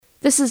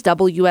This is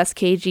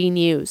WSKG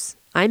News.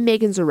 I'm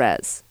Megan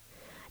Zerez.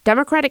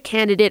 Democratic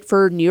candidate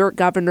for New York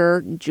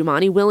Governor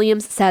Jumaane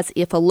Williams says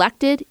if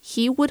elected,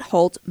 he would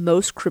halt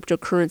most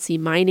cryptocurrency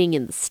mining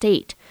in the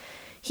state.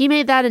 He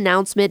made that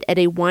announcement at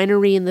a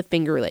winery in the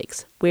Finger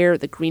Lakes, where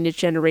the Greenwich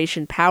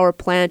Generation Power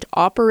Plant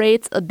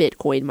operates a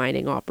Bitcoin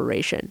mining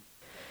operation.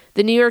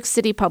 The New York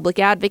City Public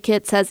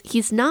Advocate says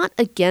he's not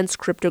against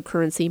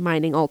cryptocurrency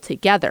mining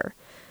altogether,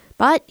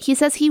 but he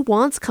says he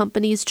wants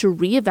companies to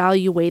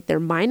reevaluate their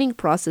mining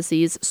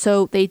processes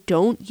so they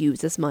don't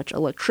use as much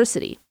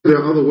electricity. There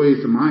are other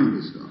ways to mine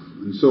this stuff.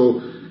 And so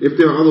if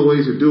there are other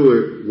ways to do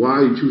it, why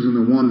are you choosing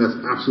the one that's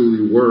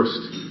absolutely worst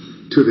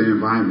to the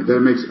environment? That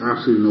makes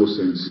absolutely no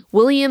sense.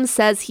 Williams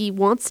says he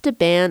wants to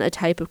ban a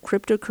type of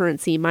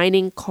cryptocurrency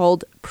mining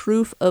called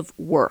proof of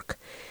work.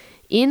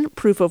 In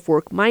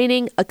proof-of-work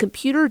mining, a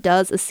computer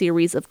does a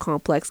series of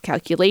complex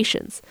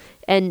calculations,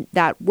 and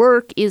that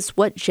work is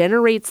what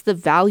generates the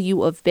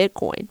value of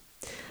Bitcoin.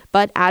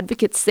 But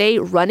advocates say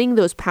running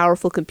those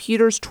powerful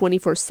computers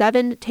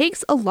 24/7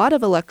 takes a lot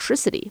of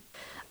electricity.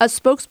 A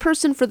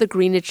spokesperson for the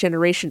Greenwich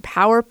Generation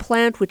Power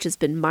Plant, which has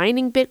been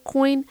mining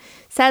Bitcoin,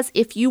 says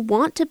if you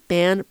want to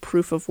ban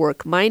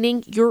proof-of-work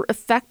mining, you're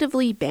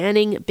effectively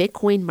banning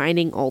Bitcoin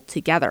mining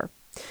altogether.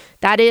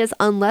 That is,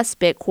 unless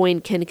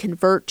Bitcoin can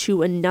convert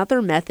to another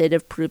method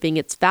of proving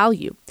its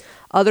value.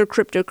 Other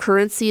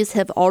cryptocurrencies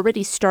have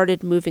already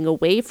started moving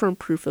away from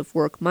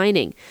proof-of-work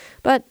mining.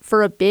 But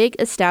for a big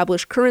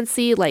established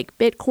currency like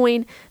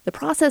Bitcoin, the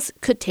process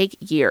could take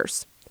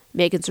years.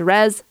 Megan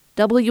Zerez,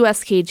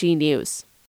 WSKG News.